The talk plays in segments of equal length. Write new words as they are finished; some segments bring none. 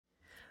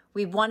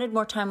We wanted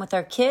more time with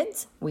our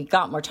kids. We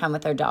got more time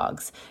with our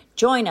dogs.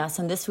 Join us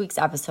on this week's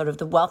episode of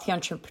The Wealthy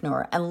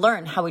Entrepreneur and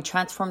learn how we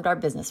transformed our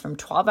business from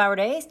 12-hour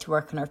days to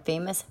work on our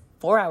famous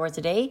 4 hours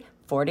a day,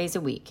 4 days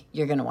a week.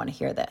 You're going to want to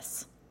hear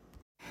this.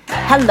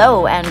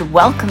 Hello and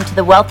welcome to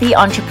the Wealthy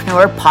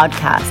Entrepreneur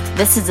Podcast.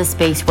 This is a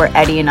space where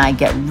Eddie and I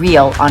get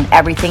real on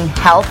everything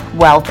health,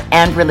 wealth,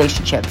 and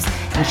relationships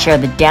and share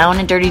the down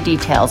and dirty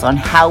details on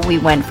how we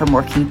went from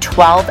working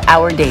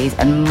 12-hour days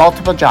and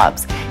multiple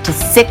jobs to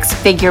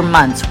six-figure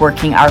months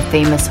working our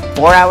famous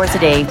 4 hours a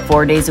day,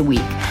 4 days a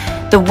week.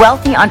 The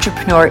Wealthy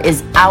Entrepreneur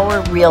is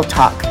our real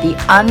talk, the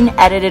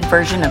unedited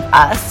version of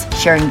us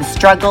sharing the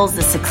struggles,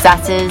 the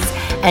successes,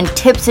 and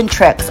tips and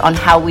tricks on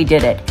how we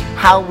did it,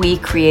 how we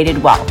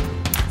created wealth.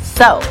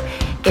 So,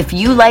 if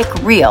you like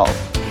real,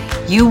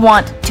 you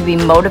want to be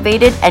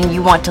motivated, and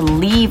you want to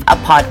leave a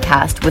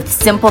podcast with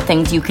simple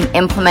things you can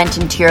implement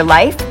into your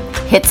life,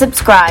 hit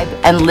subscribe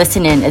and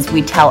listen in as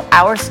we tell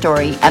our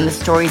story and the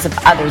stories of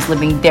others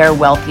living their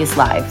wealthiest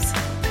lives.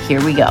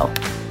 Here we go.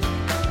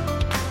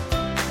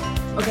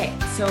 Okay,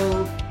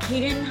 so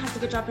Kaden has to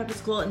get dropped off at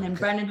school, and then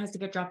Brendan has to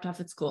get dropped off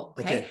at school.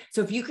 Okay.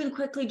 So if you can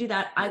quickly do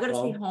that, I got to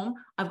stay home.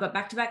 I've got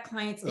back-to-back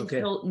clients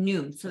until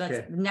noon. So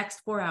that's the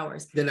next 4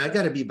 hours. Then I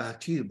got to be back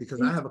to you because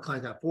I have a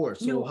client at 4.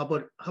 So how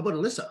about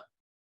Alyssa?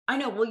 I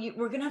know. Well,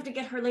 we're going to have to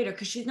get her later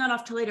because she's not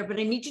off till later, but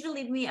I need you to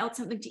leave me out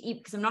something to eat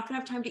because I'm not going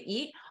to have time to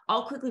eat.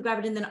 I'll quickly grab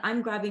it and then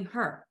I'm grabbing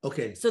her.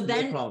 Okay. So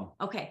then, no problem.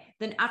 Okay.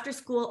 Then after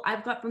school,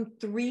 I've got from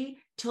 3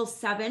 till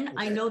 7. Okay.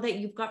 I know that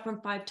you've got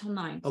from 5 till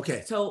 9.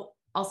 Okay. So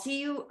I'll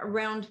see you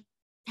around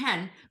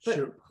 10,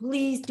 but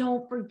please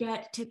don't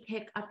forget to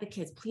pick up the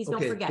kids. Please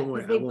don't forget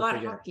because they've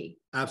got hockey.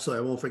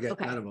 Absolutely. I won't forget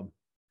none of them.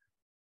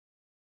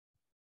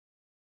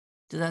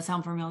 Does that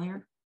sound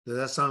familiar? Does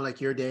that sound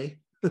like your day?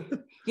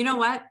 You know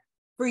what?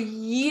 For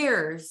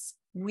years,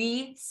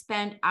 we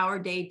spent our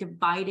day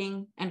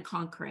dividing and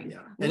conquering. Yeah.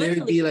 And it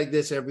would be like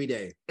this every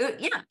day.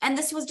 Yeah. And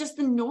this was just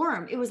the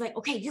norm. It was like,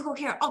 okay, you go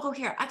here. I'll go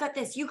here. I got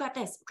this. You got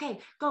this. Okay,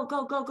 go,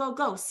 go, go, go,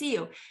 go. See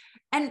you.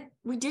 And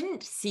we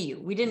didn't see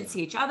you. We didn't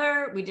see each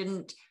other.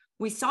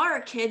 We saw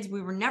our kids.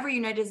 We were never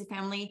united as a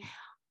family.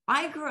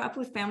 I grew up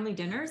with family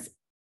dinners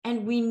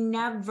and we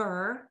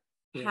never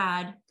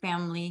had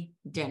family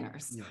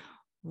dinners. Yeah.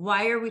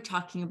 Why are we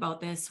talking about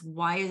this?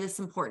 Why is this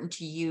important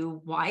to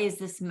you? Why is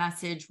this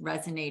message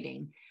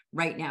resonating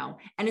right now?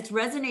 And it's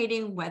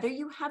resonating whether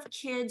you have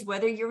kids,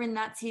 whether you're in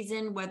that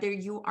season, whether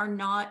you are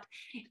not.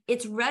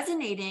 It's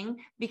resonating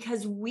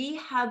because we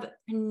have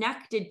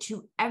connected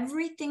to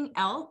everything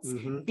else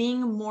being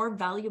more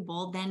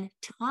valuable than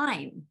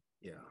time.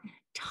 Yeah.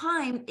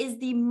 Time is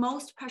the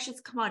most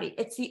precious commodity.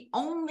 It's the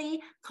only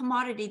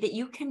commodity that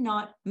you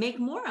cannot make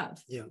more of.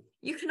 Yeah.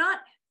 You cannot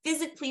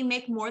physically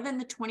make more than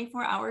the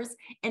 24 hours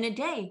in a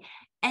day.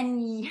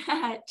 And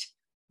yet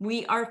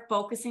we are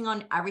focusing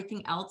on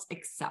everything else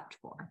except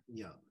for.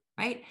 Yeah.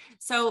 Right.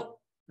 So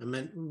I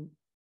mean,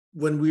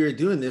 when we were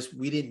doing this,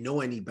 we didn't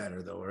know any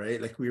better though,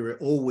 right? Like we were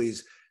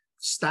always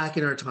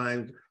stacking our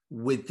time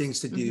with things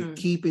to do,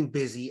 keeping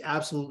busy,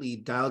 absolutely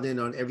dialed in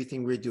on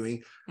everything we're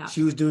doing. Yeah.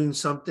 She was doing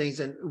some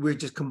things and we're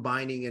just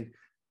combining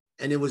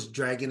and it was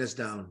dragging us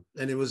down.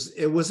 And it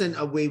wasn't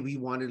a way we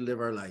wanted to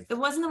live our life. It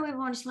wasn't the way we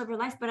wanted to live our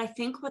life. But I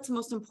think what's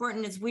most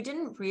important is we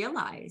didn't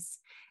realize.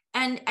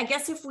 And I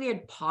guess if we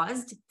had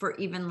paused for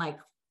even like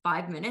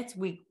 5 minutes,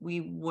 we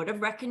would have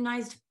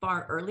recognized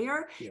far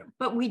earlier,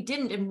 but we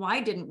didn't. And why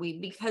didn't we?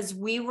 Because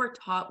we were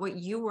taught what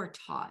you were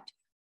taught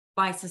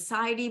by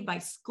society, by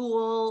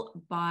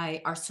school,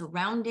 by our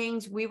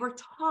surroundings. We were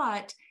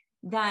taught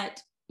that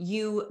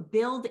you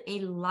build a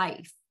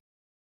life.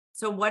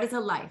 So what is a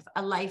life?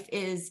 A life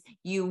is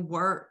you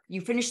work,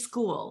 you finish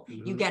school,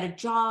 you get a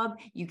job,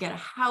 you get a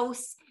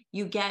house,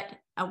 you get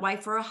a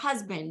wife or a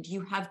husband,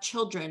 you have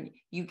children,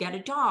 you get a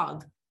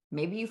dog.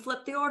 Maybe you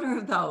flip the order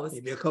of those.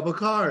 Maybe a couple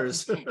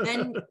cars.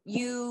 Then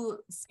you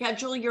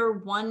schedule your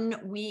 1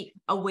 week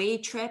away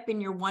trip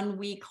and your 1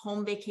 week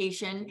home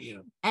vacation. Yeah.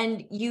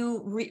 And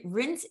you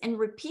rinse and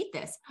repeat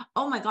this.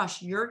 Oh my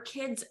gosh, your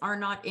kids are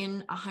not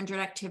in 100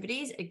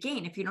 activities.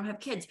 Again, if you don't have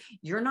kids,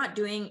 you're not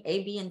doing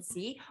A, B, and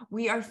C.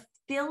 We are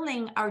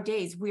filling our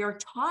days. We are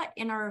taught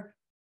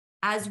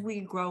as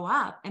we grow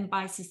up and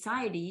by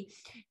society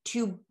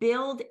to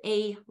build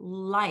a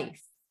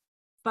life.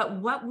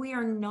 But what we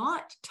are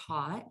not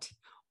taught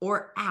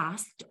or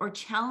asked or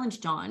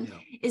challenged on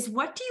is,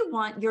 what do you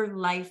want your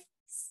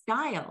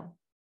lifestyle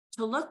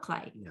to look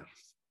like? Yeah.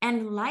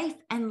 And life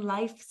and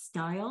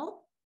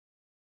lifestyle,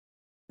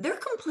 they're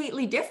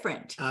completely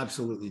different.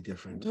 Absolutely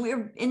different.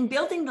 We're in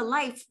building the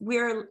life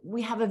where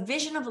we have a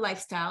vision of a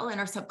lifestyle in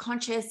our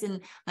subconscious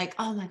and like,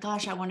 oh my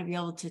gosh, I want to be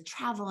able to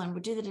travel and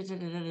we do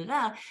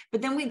da.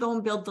 But then we go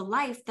and build the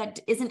life that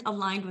isn't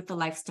aligned with the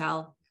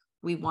lifestyle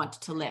we want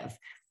to live.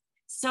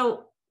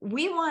 So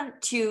we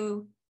want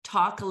to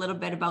talk a little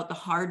bit about the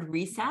hard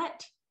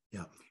reset.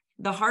 Yeah.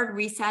 The hard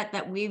reset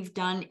that we've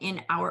done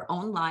in our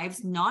own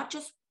lives, not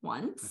just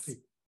once. I think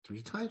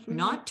 3 times. Maybe?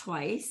 Not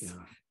twice.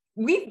 Yeah.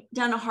 We've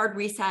done a hard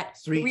reset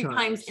three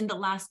times in the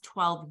last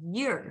 12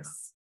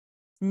 years.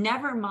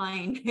 Never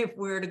mind if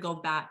we're to go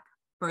back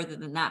further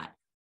than that.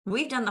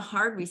 We've done the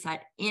hard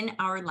reset in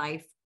our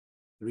life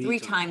three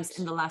times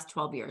in the last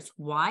 12 years.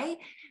 Why?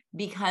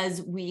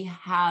 Because we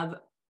have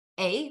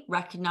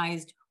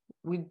recognized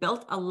we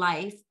built a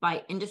life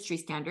by industry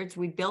standards.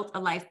 We built a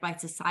life by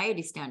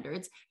society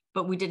standards,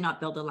 but we did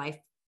not build a life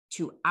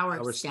to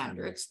our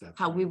standards,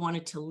 how we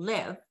wanted to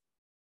live.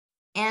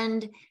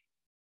 And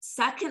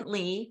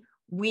secondly,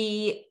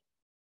 we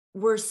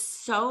were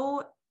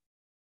so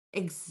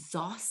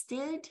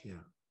exhausted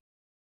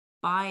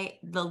by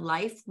the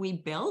life we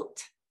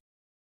built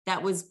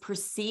that was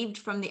perceived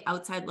from the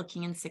outside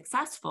looking in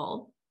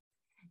successful,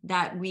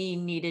 that we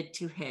needed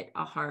to hit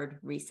a hard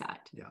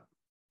reset.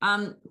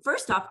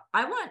 First off,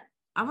 I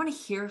want to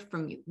hear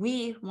from you.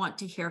 We want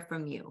to hear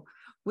from you.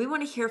 We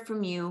want to hear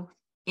from you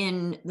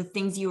in the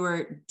things you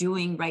are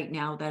doing right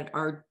now that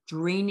are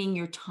draining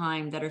your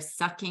time, that are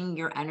sucking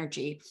your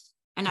energy.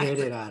 And get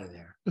it out of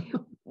there.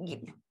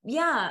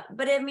 Yeah,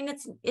 but I mean,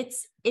 it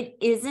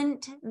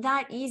isn't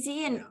that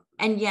easy,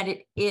 and yet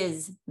it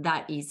is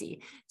that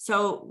easy.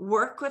 So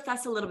work with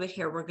us a little bit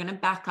here. We're going to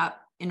back up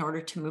in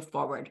order to move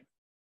forward.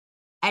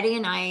 Eddie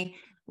and I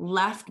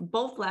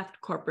both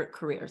left corporate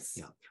careers.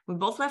 We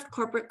both left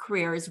corporate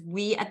careers.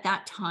 We, at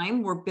that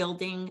time, were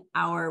building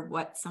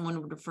what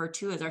someone would refer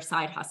to as our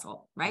side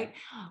hustle, right?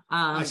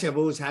 Actually, I've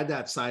always had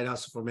that side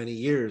hustle for many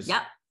years.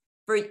 Yep.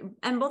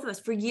 And both of us,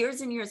 for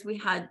years and years, we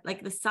had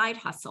like the side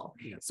hustle.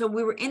 So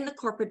we were in the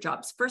corporate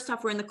jobs. First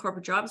off, we're in the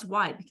corporate jobs.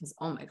 Why? Because,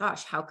 oh my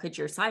gosh, how could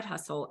your side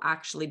hustle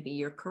actually be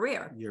your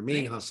career? Your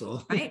main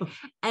hustle. Right.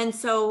 And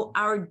so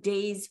our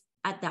days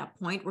at that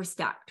point were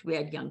stacked. We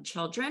had young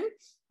children.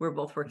 We were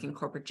both working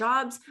corporate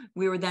jobs.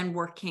 We were then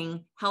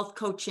working health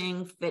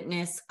coaching,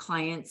 fitness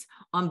clients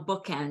on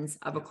bookends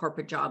of a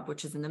corporate job,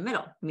 which is in the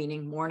middle,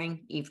 meaning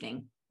morning,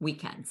 evening,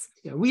 weekends.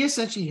 We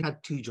essentially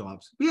had 2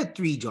 jobs. We had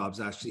 3 jobs,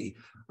 actually.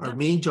 Our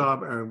main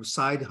job, our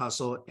side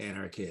hustle, and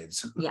our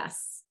kids.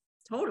 Yes,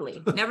 totally.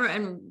 Never,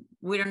 and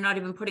we're not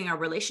even putting our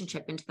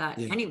relationship into that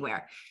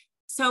anywhere.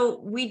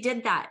 So we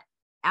did that.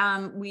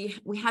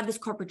 We had this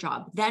corporate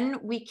job. Then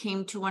we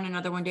came to one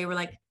another one day. We're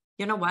like,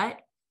 you know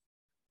what?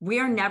 We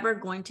are never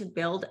going to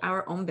build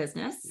our own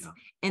business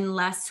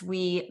unless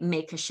we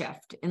make a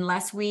shift,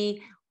 unless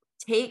we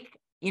take,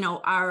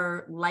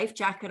 our life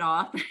jacket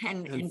off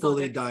and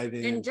fully dive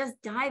in. And just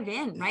dive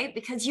in, right?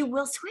 Because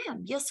you'll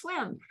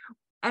swim.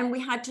 And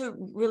we had to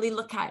really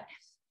look at,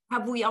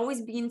 have we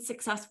always been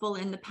successful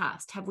in the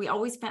past? Have we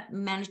always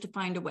managed to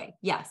find a way?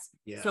 Yes.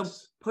 So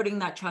putting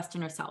that trust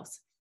in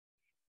ourselves.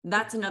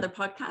 That's another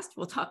podcast.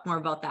 We'll talk more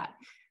about that.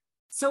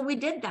 So we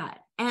did that,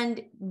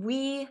 and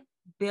we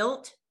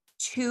built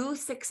 2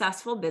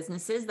 successful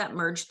businesses that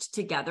merged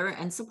together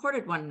and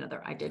supported one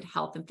another. I did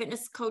health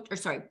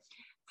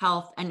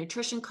and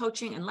nutrition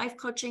coaching and life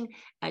coaching.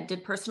 I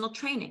did personal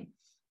training.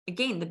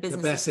 Again, the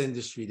best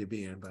industry to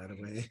be in, by the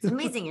way. It's an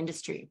amazing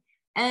industry.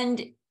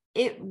 And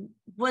it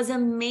was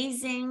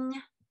amazing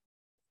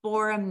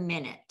for a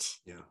minute.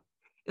 It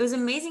was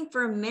amazing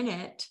for a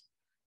minute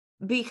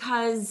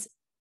because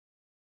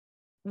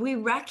we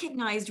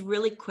recognized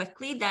really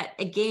quickly that,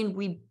 again,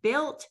 we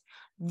built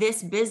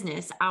this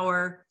business,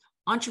 our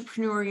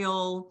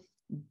entrepreneurial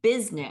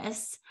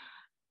business,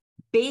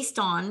 based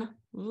on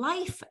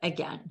life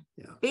again,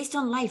 based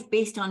on life,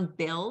 based on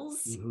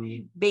bills,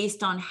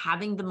 based on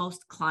having the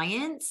most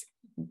clients,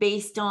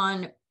 based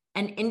on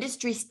an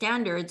industry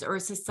standards or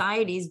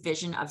society's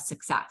vision of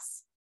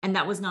success. And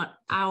that was not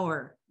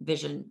our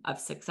vision of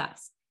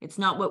success. It's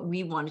not what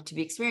we wanted to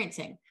be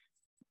experiencing.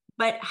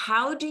 But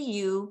how do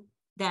you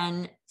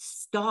then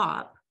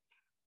stop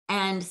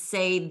and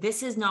say,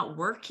 this is not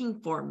working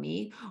for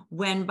me,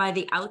 when by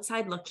the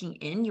outside looking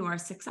in, you are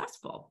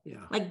successful?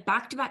 Like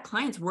back-to-back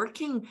clients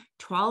working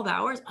 12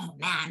 hours. Oh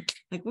man,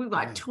 like we've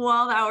got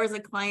 12 hours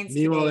of clients.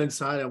 Meanwhile,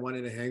 inside, I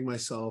wanted to hang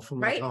myself. I'm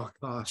like, oh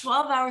gosh.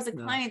 12 hours of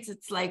clients.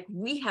 It's like,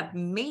 we have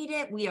made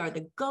it. We are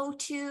the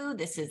go-to.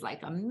 This is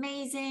like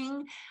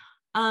amazing.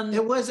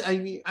 It was,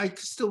 I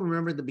still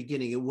remember the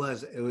beginning.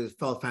 It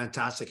felt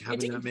fantastic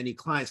having that many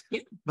clients.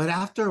 But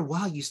after a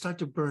while, you start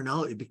to burn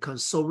out. It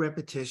becomes so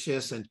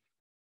repetitious,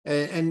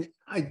 and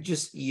I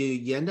just,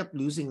 you end up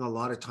losing a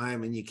lot of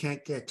time, and you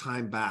can't get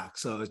time back.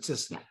 So it's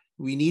just,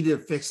 we need to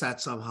fix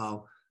that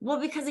somehow. Well,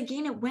 because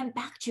again, it went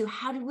back to,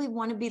 how do we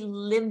want to be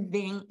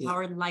living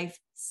our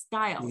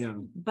lifestyle?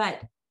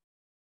 But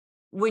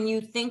when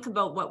you think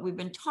about what we've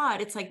been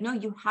taught, it's like, no,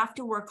 you have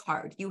to work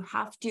hard. You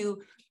have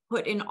to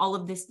put in all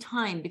of this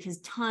time, because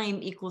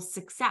time equals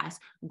success.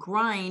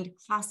 Grind,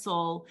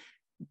 hustle,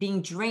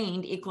 being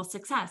drained equals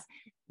success.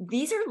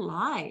 These are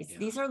lies.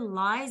 These are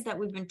lies that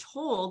we've been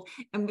told,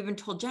 and we've been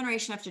told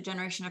generation after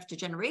generation after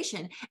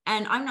generation.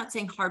 And I'm not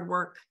saying hard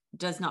work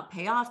does not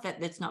pay off,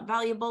 that it's not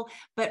valuable,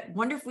 but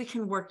wonder if we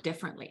can work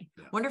differently.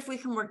 Wonder if we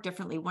can work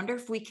differently. Wonder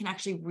if we can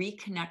actually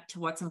reconnect to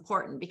what's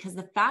important, because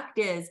the fact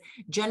is,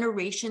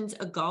 generations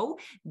ago,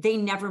 they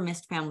never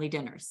missed family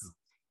dinners.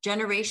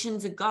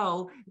 Generations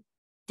ago,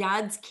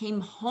 dads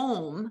came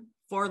home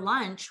for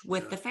lunch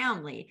with the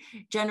family.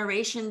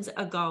 Generations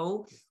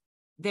ago,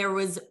 there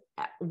was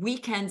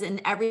weekends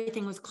and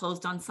everything was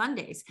closed on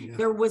Sundays. Yeah.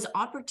 There was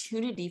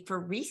opportunity for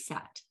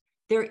reset.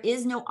 There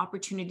is no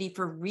opportunity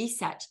for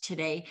reset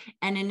today.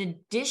 And in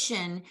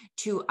addition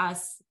to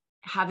us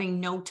having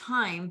no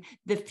time,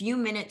 the few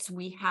minutes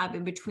we have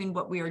in between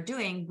what we are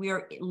doing, we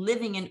are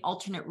living in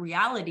alternate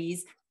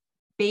realities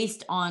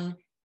based on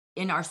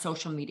in our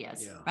social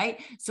medias, right?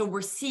 So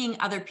we're seeing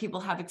other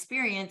people have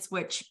experience,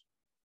 which,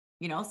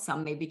 you know,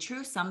 some may be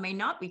true, some may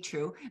not be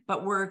true,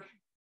 but we're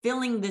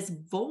filling this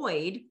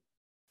void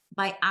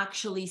by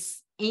actually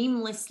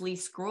aimlessly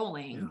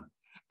scrolling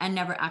and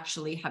never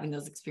actually having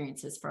those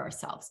experiences for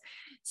ourselves.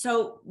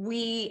 So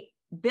we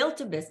built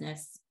a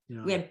business.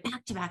 We had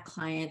back-to-back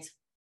clients.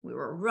 We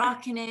were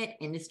rocking it,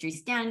 industry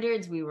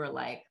standards. We were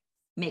like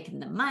making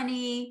the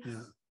money.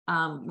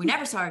 We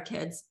never saw our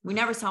kids. We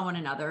never saw one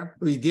another.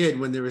 We did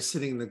when they were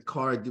sitting in the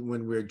car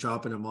when we were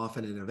dropping them off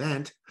at an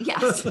event.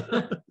 Yes.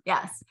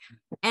 Yes.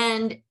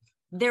 And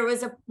there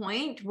was a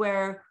point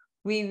where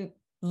we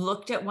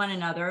looked at one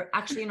another.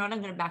 Actually, you know what?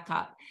 I'm going to back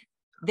up.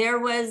 There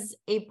was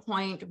a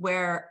point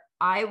where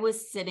I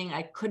was sitting,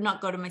 I could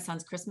not go to my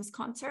son's Christmas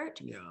concert.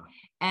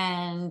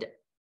 And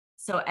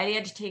so Eddie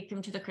had to take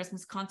him to the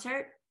Christmas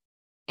concert.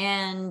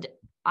 And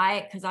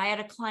because I had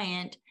a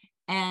client,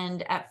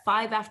 and at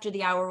 5 after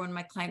the hour when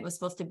my client was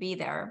supposed to be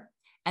there,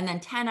 and then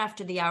 10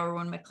 after the hour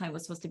when my client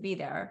was supposed to be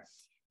there,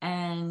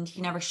 and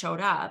he never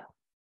showed up,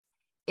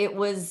 it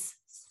was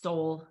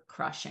soul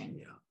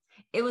crushing.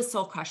 It was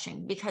soul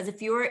crushing, because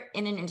if you're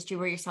in an industry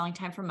where you're selling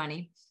time for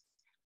money,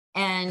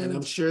 and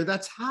I'm sure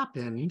that's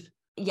happened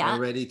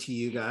already to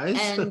you guys.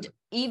 And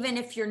even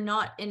if you're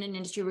not in an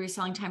industry where you're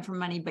selling time for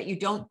money, but you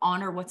don't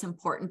honor what's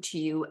important to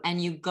you,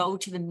 and you go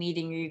to the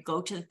meeting or you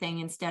go to the thing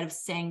instead of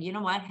saying, you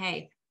know what,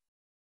 hey,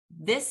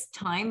 this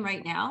time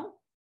right now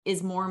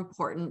is more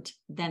important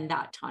than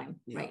that time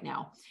right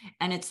now.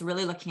 And it's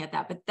really looking at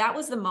that. But that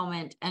was the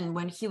moment. And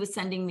when he was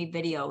sending me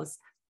videos,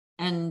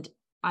 and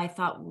I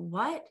thought,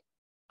 what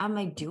am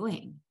I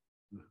doing?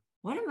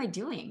 What am I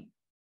doing?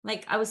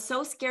 Like, I was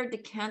so scared to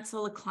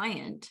cancel a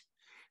client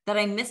that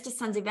I missed a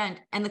son's event,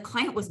 and the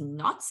client was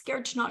not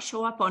scared to not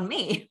show up on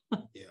me.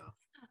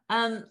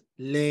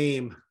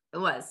 Lame. It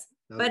was,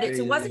 but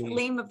it wasn't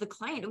lame of the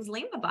client. It was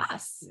lame of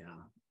us.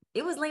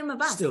 It was lame of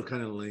us. Still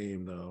kind of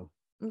lame though.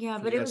 Yeah,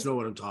 but you guys know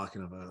what I'm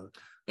talking about.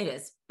 It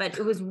is, but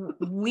it was,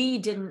 we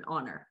didn't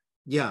honor.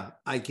 Yeah,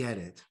 I get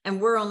it. And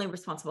we're only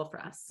responsible for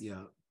us.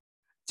 Yeah.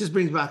 Just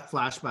brings back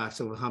flashbacks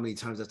of how many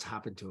times that's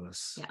happened to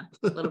us.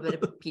 Yeah, a little bit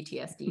of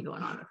PTSD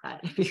going on with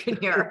that, if you can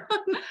hear.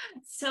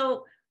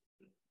 So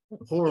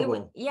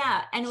horrible.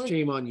 And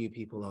shame on you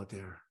people out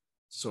there.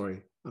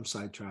 Sorry, I'm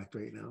sidetracked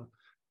right now.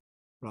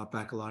 Brought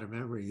back a lot of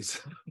memories.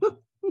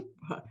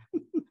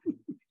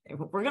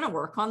 We're going to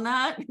work on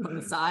that on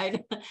the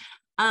side.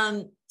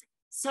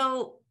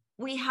 So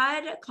we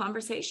had a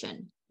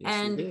conversation,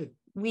 and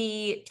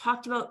we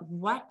talked about,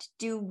 what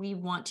do we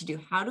want to do?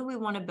 How do we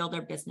want to build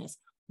our business?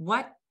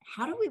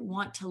 How do we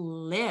want to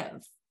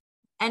live?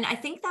 And I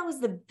think that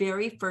was the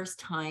very first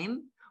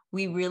time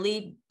we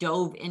really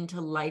dove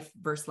into life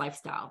versus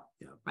lifestyle.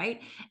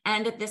 Right.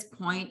 And at this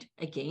point,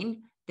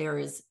 again,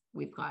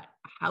 we've got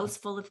a house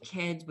full of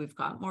kids, we've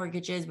got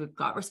mortgages, we've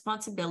got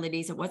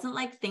responsibilities. It wasn't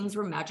like things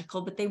were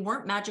magical, but they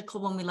weren't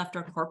magical when we left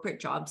our corporate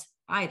jobs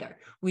either.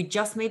 We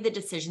just made the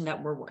decision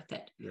that we're worth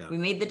it. We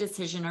made the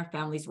decision our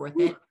family's worth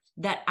it,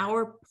 that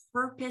our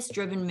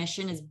purpose-driven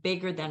mission is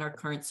bigger than our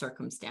current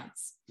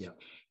circumstance.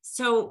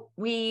 So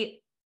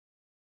we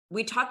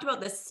talked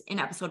about this in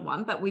episode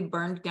 1, but we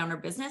burned down our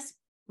business.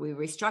 We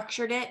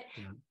restructured it.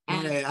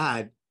 And I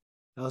add,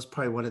 that was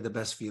probably one of the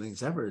best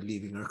feelings ever,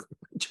 leaving our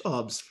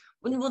jobs.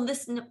 Well,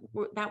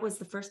 that was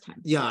the first time.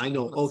 Yeah, I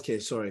know. Okay,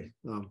 sorry.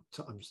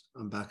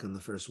 I'm back on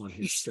the first one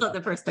here. Still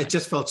the first time. It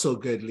just felt so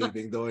good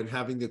leaving though, and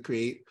having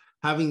to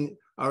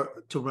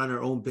run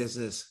our own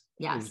business.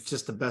 It was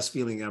just the best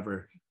feeling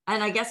ever.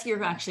 And I guess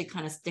you're actually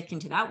kind of sticking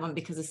to that one,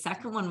 because the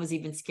second one was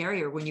even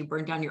scarier, when you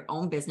burn down your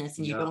own business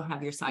and you don't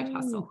have your side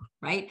hustle,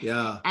 right?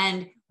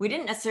 And we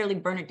didn't necessarily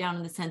burn it down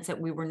in the sense that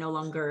we were no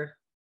longer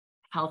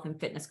health and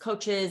fitness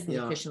coaches,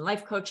 nutrition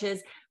life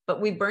coaches, but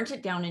we burnt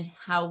it down in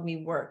how we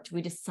worked.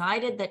 We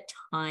decided that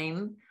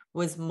time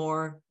was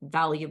more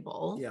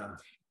valuable.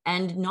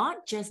 And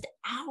not just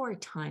our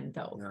time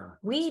though.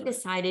 We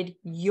decided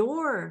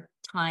your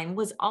time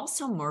was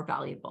also more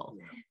valuable,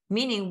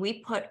 meaning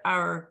we put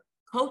our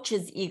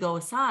coach's ego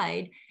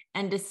aside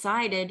and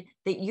decided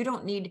that you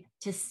don't need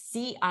to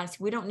see us.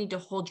 We don't need to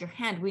hold your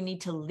hand. We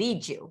need to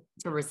lead you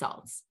to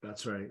results.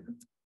 That's right.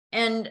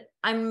 And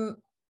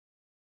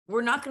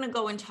we're not going to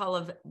go into all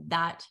of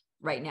that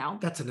right now.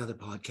 That's another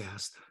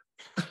podcast.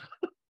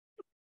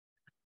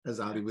 As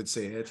Ali would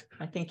say it.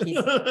 I think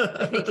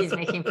he's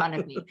making fun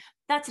of me.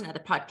 That's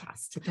another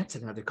podcast. But that's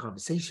another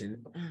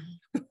conversation.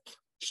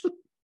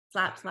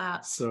 Slap,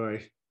 slap.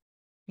 Sorry.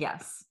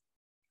 Yes.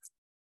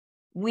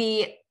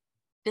 We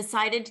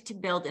decided to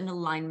build an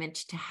alignment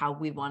to how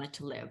we wanted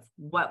to live,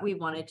 what we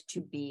wanted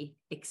to be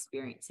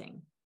experiencing.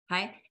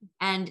 Okay.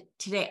 And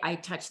today I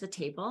touched the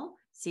table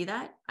See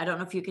that? I don't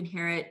know if you can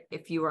hear it.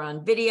 If you are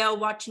on video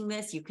watching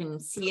this, you can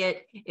see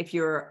it. If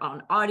you're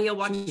on audio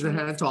watching She's a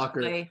hand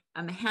talker.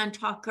 I'm a hand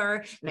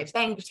talker, and I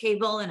bang the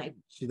table and I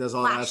She does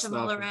all that flash them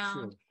stuff. all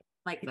around.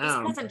 Like,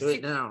 Now, do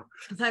it now.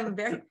 Because I'm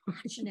very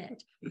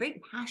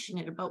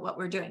passionate about what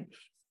we're doing.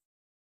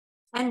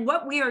 And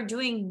what we are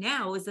doing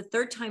now is the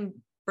third time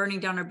burning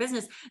down our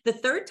business. The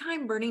third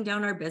time burning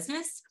down our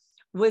business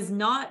was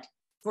not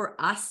for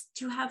us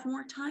to have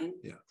more time.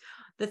 Yeah.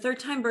 The third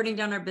time burning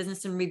down our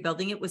business and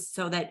rebuilding it was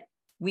so that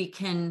we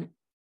can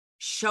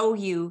show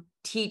you,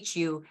 teach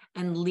you,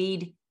 and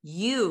lead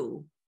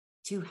you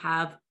to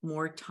have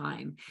more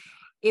time.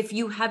 If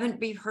you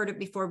haven't heard it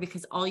before,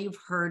 because all you've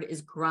heard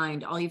is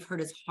grind, all you've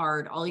heard is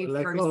hard, all you've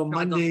heard is struggle.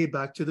 Monday,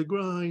 back to the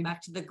grind.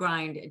 Back to the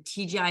grind.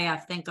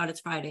 TGIF, thank God it's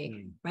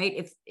Friday,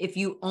 right? If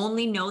you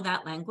only know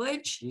that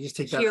language, you just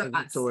take that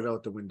and throw it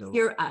out the window.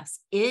 Hear us.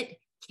 It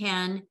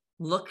can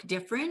look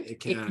different. It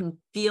can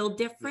feel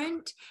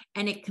different,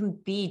 and it can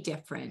be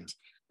different.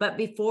 But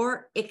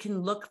before it can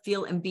look,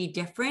 feel, and be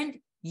different,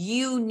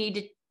 you need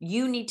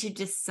to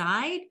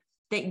decide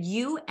that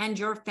you and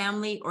your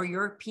family or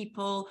your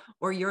people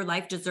or your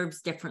life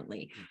deserves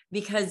differently,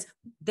 because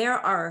there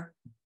are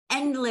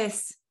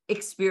endless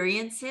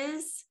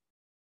experiences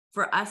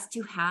for us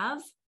to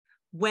have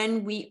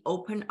when we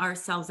open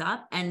ourselves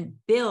up and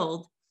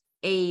build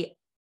a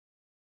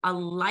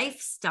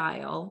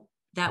lifestyle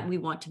that we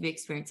want to be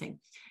experiencing.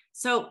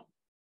 So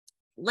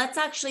let's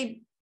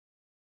actually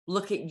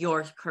look at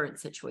your current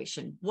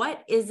situation.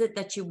 What is it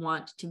that you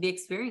want to be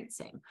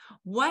experiencing?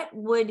 What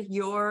would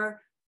your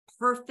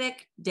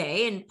perfect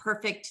day, and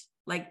perfect,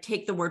 like,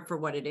 take the word for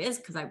what it is,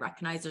 because I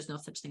recognize there's no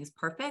such thing as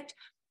perfect,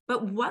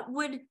 but what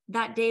would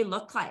that day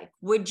look like?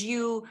 Would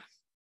you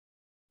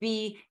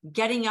be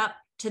getting up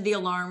to the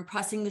alarm,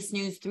 pressing the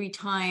snooze 3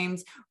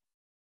 times,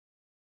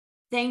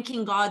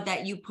 thanking God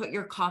that you put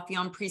your coffee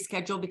on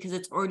pre-schedule because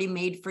it's already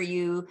made for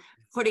you,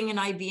 putting an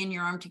IV in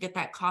your arm to get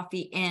that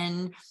coffee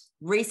in,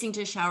 racing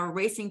to shower,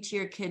 racing to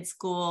your kids'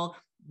 school,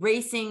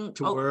 racing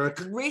to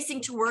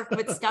work,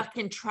 but stuck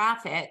in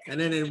traffic. And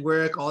then in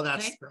work, all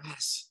that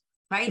stress.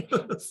 Right?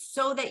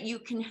 So that you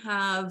can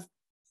have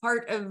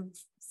part of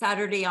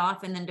Saturday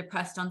off and then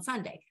depressed on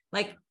Sunday.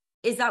 Like,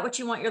 is that what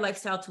you want your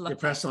lifestyle to look like?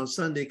 Depressed on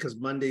Sunday because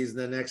Monday is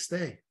the next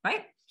day.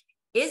 Right?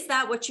 Is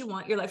that what you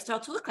want your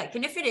lifestyle to look like?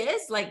 And if it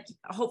is, like,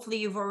 hopefully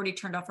you've already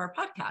turned off our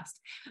podcast.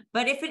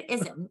 But if it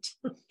isn't,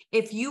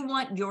 if you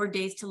want your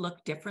days to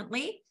look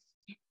differently,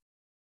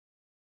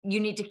 you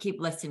need to keep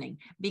listening,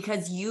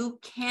 because you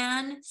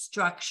can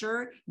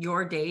structure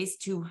your days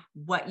to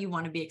what you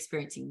want to be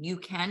experiencing. You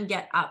can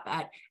get up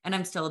at, and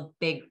I'm still a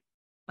big,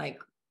 like,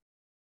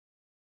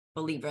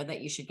 believer that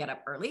you should get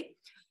up early,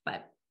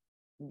 but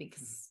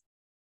because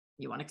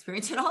you want to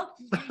experience it all,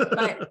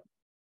 but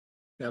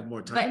have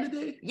more time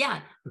today. Yeah.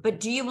 But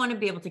do you want to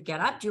be able to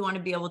get up? Do you want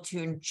to be able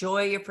to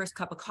enjoy your first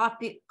cup of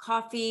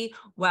coffee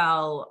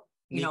while,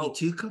 you know,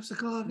 2 cups of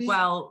coffee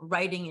while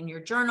writing in your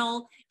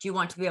journal? Do you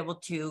want to be able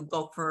to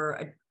go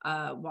for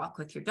a walk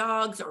with your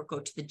dogs or go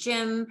to the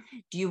gym?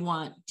 Do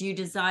you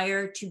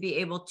desire to be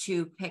able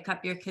to pick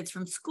up your kids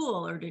from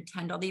school or to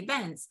attend all the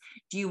events?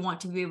 Do you want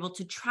to be able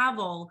to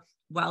travel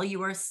while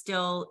you are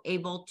still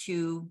able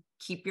to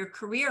keep your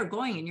career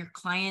going and your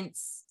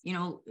clients, you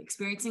know,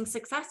 experiencing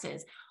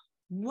successes?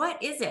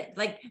 What is it?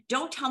 Like,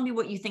 don't tell me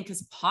what you think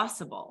is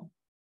possible,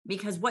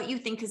 because what you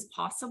think is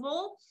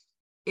possible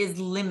is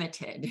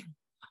limited.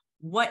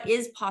 What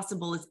is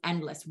possible is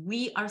endless.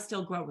 We are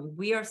still growing.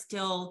 We are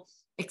still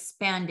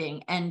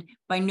expanding. And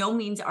by no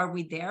means are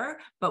we there.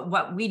 But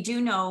what we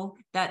do know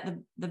that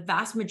the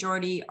vast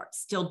majority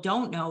still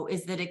don't know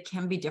is that it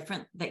can be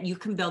different, that you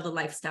can build a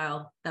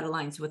lifestyle that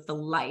aligns with the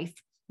life.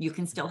 You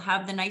can still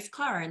have the nice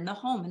car and the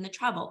home and the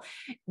travel,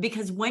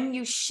 because when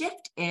you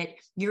shift it,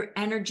 your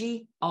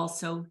energy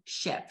also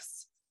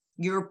shifts.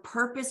 Your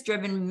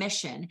purpose-driven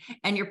mission,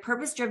 and your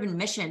purpose-driven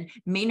mission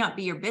may not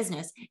be your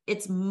business.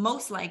 It's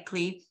most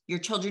likely your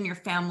children, your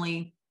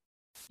family,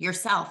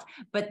 yourself.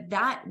 But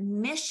that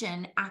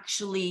mission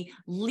actually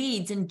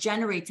leads and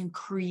generates and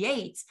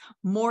creates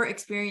more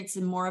experience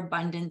and more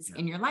abundance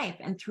in your life.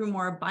 And through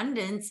more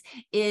abundance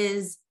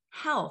is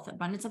health,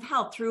 abundance of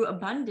health. Through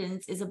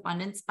abundance is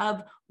abundance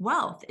of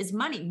wealth, is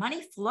money.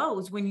 Money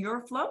flows when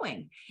you're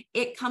flowing.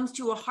 It comes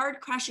to a hard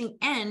crashing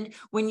end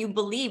when you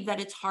believe that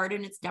it's hard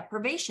and it's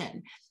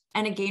deprivation.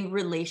 And again,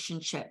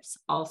 relationships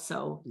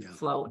also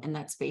flow in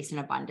that space in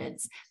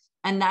abundance.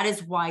 And that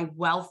is why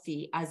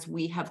wealthy, as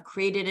we have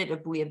created it,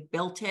 if we have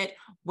built it,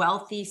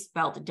 wealthy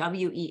spelled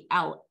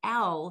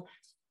WELL,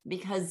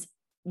 because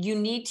you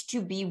need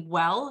to be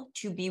well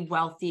to be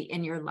wealthy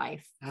in your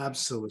life.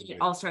 Absolutely.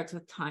 It all starts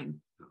with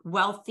time.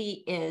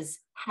 Wealthy is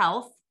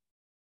health,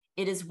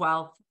 it is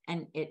wealth,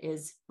 and it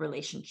is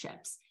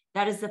relationships.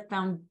 That is the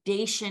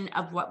foundation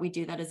of what we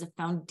do. That is a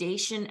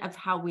foundation of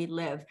how we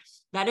live.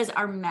 That is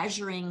our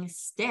measuring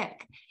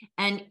stick.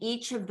 And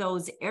each of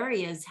those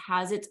areas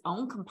has its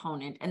own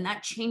component, and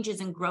that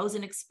changes and grows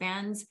and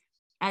expands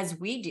as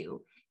we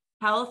do.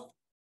 Health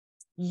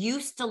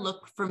used to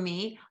look for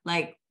me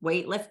like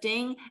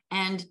weightlifting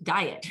and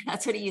diet.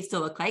 That's what it used to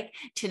look like.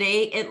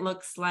 Today, it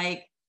looks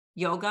like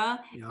yoga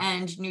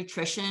and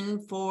nutrition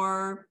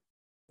for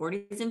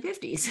 40s and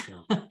 50s.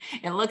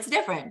 It looks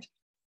different.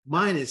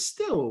 Mine is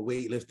still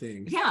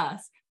weightlifting.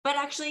 Yes. But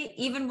actually,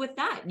 even with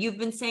that, you've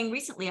been saying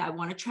recently, I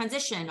want to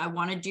transition. I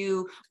want to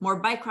do more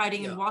bike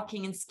riding and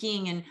walking and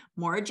skiing and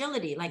more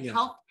agility, like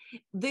health.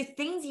 The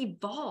things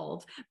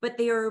evolve, but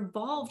they are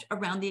evolved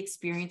around the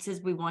experiences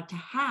we want to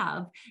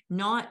have,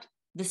 not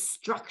the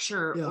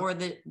structure or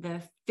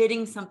the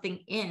fitting something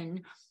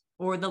in,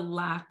 or the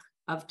lack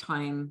of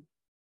time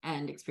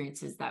and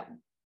experiences that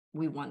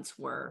we once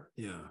were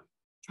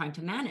trying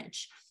to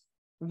manage.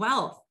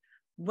 Wealth,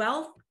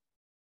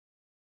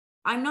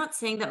 I'm not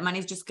saying that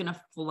money's just going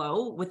to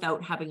flow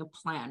without having a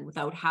plan,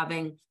 without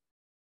having,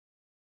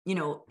 you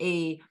know,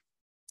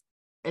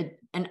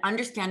 an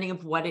understanding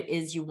of what it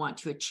is you want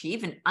to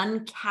achieve, an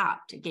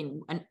uncapped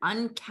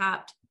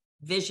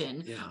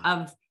vision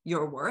of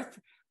your worth.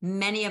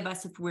 Many of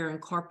us, if we're in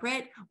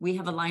corporate, we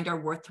have aligned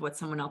our worth to what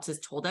someone else has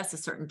told us a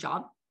certain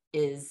job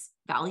is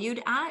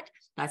valued at.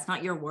 That's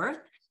not your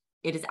worth.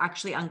 It is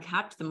actually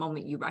uncapped the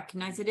moment you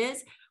recognize it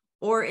is.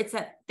 Or it's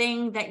that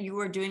thing that you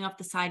are doing off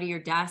the side of your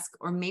desk,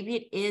 or maybe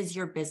it is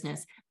your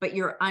business, but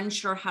you're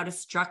unsure how to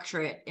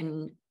structure it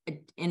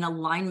in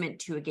alignment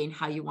to, again,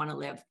 how you want to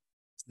live.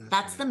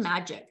 That's the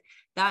magic.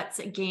 That's,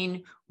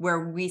 again,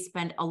 where we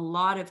spend a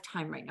lot of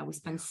time right now. We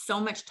spend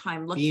so much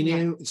time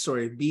looking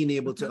being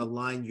able to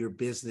align your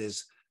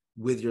business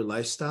with your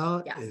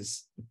lifestyle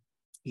is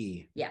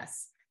key.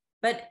 Yes,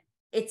 but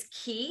it's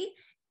key.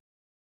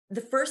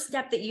 The first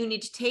step that you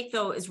need to take,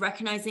 though, is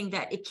recognizing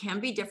that it can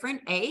be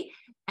different,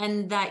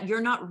 and that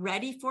you're not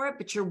ready for it,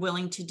 but you're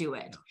willing to do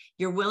it.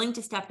 You're willing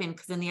to step in,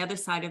 because on the other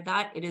side of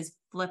that, it is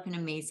flipping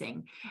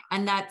amazing.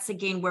 And that's,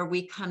 again, where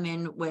we come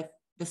in with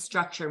the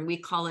structure, and we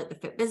call it the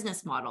fit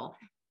business model.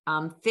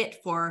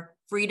 Fit for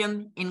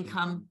freedom,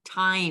 income,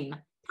 time.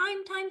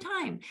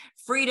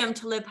 Freedom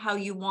to live how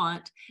you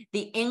want,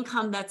 the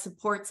income that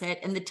supports it,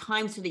 and the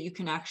time so that you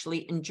can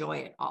actually enjoy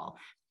it all.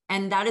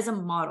 And that is a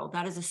model,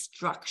 that is a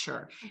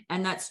structure.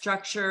 And that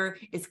structure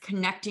is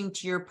connecting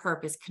to your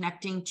purpose,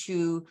 connecting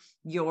to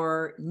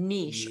your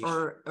niche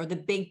or the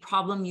big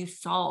problem you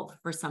solve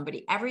for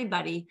somebody.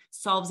 Everybody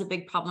solves a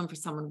big problem for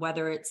someone,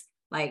 whether it's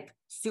like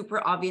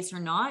super obvious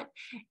or not.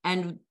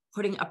 And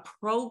putting a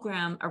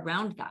program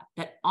around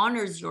that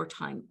honors your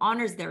time,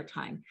 honors their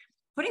time,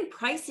 putting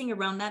pricing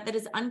around that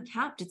is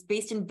uncapped. It's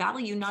based in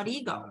value, not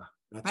ego.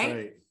 That's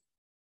right.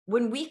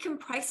 When we can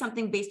price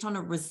something based on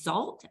a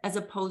result as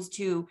opposed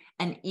to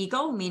an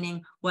ego,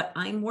 meaning what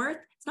I'm worth,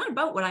 it's not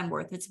about what I'm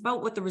worth. It's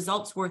about what the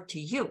result's worth to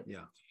you.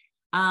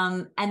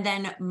 And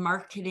then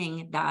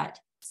marketing that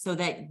so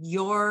that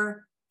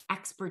your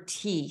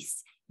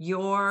expertise,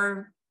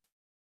 your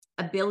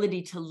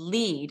ability to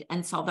lead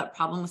and solve that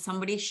problem with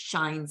somebody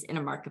shines in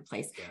a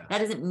marketplace. That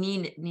doesn't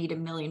mean it need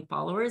 1 million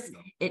followers.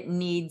 It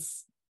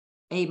needs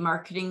a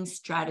marketing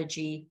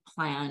strategy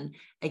plan,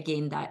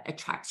 again, that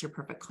attracts your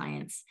perfect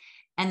clients.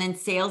 And then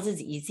sales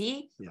is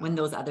easy when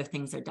those other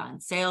things are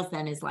done. Sales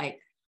then is like,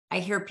 I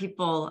hear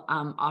people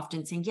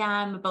often saying,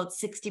 I'm about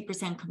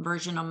 60%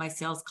 conversion on my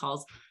sales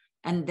calls.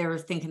 And they're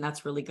thinking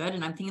that's really good.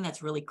 And I'm thinking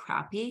that's really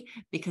crappy,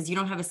 because you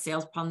don't have a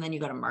sales problem, then you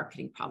got a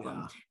marketing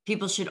problem.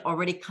 People should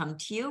already come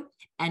to you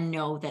and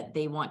know that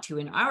they want to,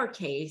 in our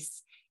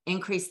case,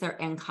 increase their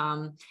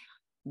income,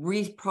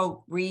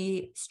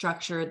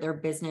 restructure their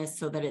business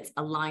so that it's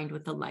aligned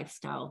with the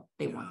lifestyle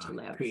they want to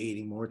live.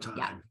 Creating more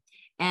time.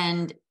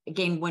 And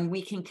again, when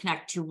we can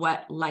connect to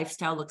what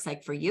lifestyle looks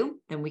like for you,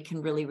 then we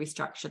can really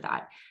restructure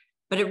that.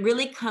 But it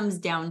really comes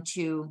down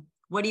to,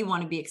 what do you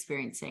want to be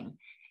experiencing?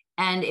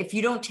 And if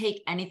you don't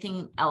take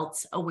anything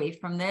else away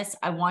from this,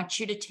 I want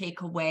you to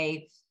take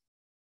away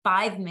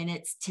 5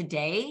 minutes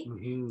today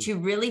to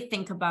really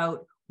think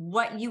about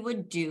what you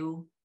would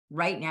do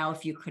right now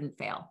if you couldn't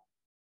fail.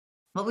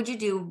 What would you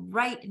do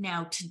right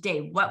now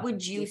today? What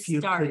would you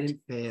start? If you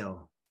couldn't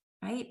fail.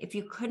 Right? If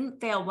you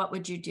couldn't fail, what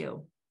would you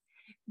do?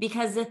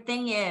 Because the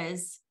thing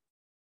is,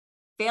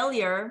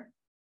 failure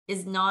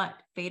is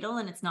not fatal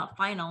and it's not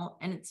final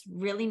and it's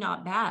really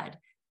not bad.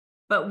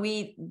 But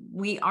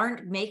we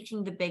aren't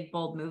making the big,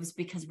 bold moves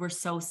because we're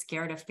so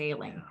scared of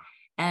failing.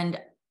 And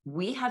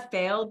we have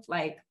failed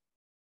like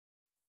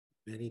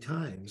many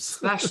times,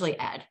 especially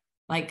Ed,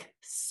 like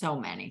so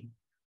many.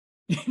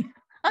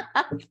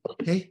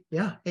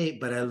 Hey,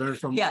 but I learned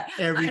from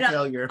every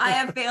failure. I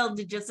have failed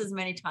just as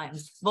many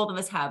times. Both of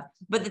us have.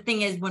 But the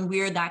thing is, when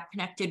we're that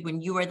connected,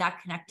 when you are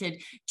that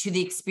connected to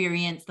the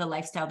experience, the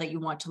lifestyle that you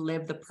want to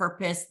live, the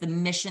purpose, the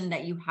mission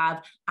that you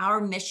have, our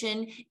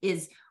mission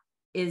is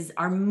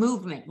our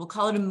movement. We'll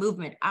call it a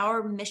movement.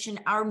 Our mission,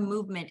 our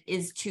movement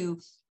is to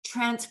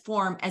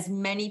transform as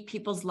many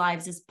people's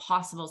lives as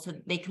possible so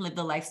that they can live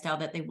the lifestyle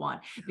that they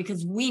want.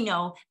 Because we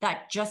know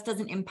that just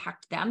doesn't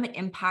impact them. It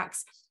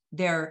impacts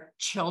their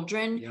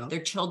children,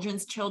 their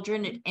children's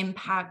children. It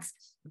impacts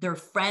their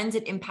friends.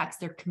 It impacts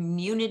their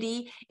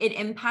community. It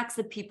impacts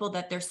the people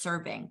that they're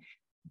serving.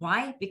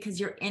 Why? Because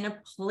you're in a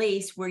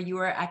place where you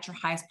are at your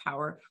highest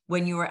power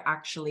when you are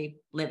actually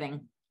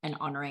living and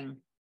honoring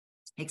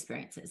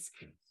experiences.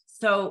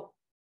 So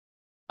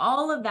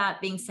all of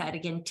that being said,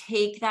 again,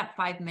 take that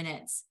 5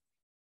 minutes,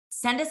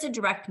 send us a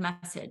direct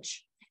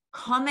message,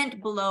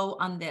 comment below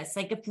on this.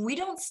 Like, if we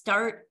don't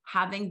start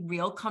having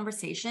real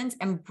conversations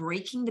and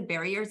breaking the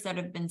barriers that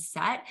have been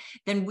set,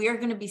 then we're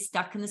going to be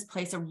stuck in this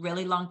place a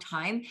really long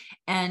time.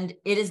 And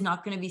it is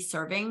not going to be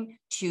serving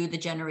to the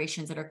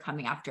generations that are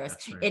coming after us.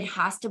 Right. It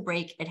has to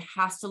break. It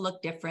has to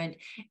look different.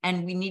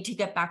 And we need to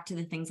get back to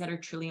the things that are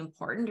truly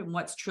important. And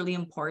what's truly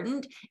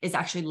important is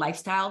actually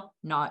lifestyle,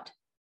 not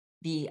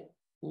the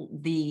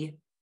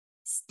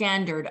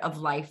standard of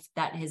life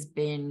that has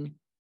been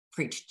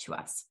preached to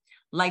us.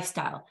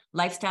 Lifestyle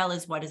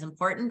is what is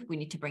important. We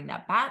need to bring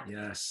that back.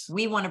 Yes.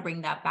 We want to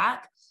bring that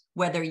back.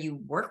 Whether you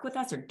work with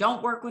us or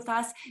don't work with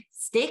us,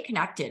 stay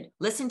connected.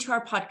 Listen to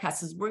our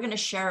podcasts. We're going to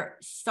share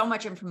so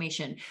much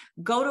information.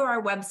 Go to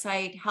our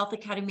website,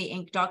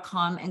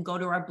 healthacademyinc.com, and go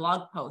to our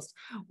blog post.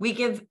 We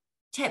give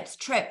tips,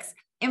 tricks,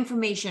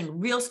 information,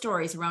 real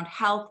stories around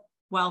health,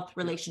 wealth,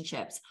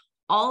 relationships,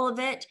 all of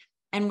it.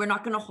 And we're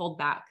not going to hold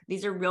back.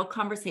 These are real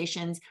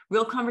conversations.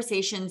 Real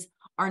conversations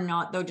are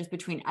not, though, just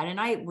between Ed and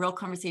I. Real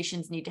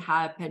conversations need to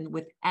happen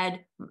with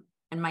Ed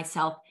and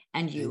myself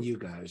and you. And you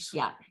guys.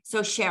 Yeah.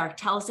 So share,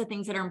 tell us the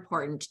things that are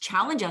important.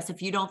 Challenge us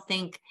if you don't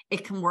think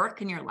it can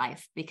work in your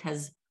life,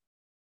 because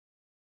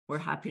we're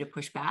happy to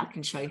push back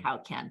and show you how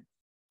it can.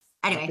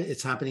 Anyway.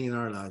 It's happening in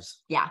our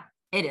lives. Yeah,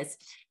 it is.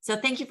 So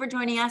thank you for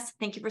joining us.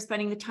 Thank you for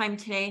spending the time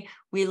today.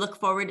 We look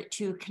forward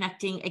to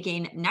connecting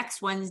again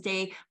next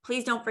Wednesday.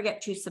 Please don't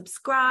forget to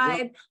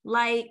subscribe,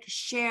 like,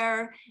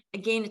 share.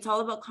 Again, it's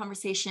all about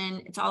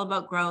conversation. It's all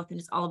about growth, and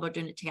it's all about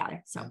doing it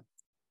together. So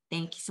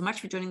thank you so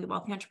much for joining the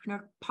Wealthy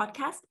Entrepreneur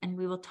Podcast, and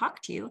we will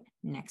talk to you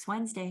next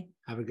Wednesday.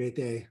 Have a great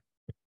day.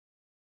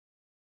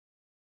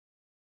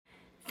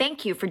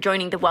 Thank you for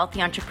joining the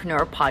Wealthy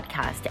Entrepreneur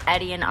Podcast.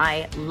 Eddie and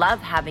I love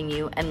having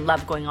you and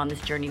love going on this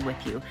journey with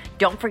you.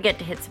 Don't forget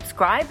to hit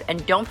subscribe,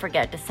 and don't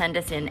forget to send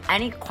us in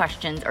any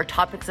questions or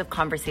topics of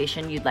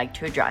conversation you'd like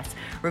to address.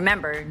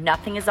 Remember,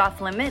 nothing is off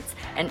limits,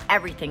 and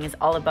everything is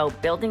all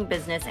about building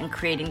business and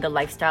creating the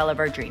lifestyle of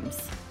our dreams.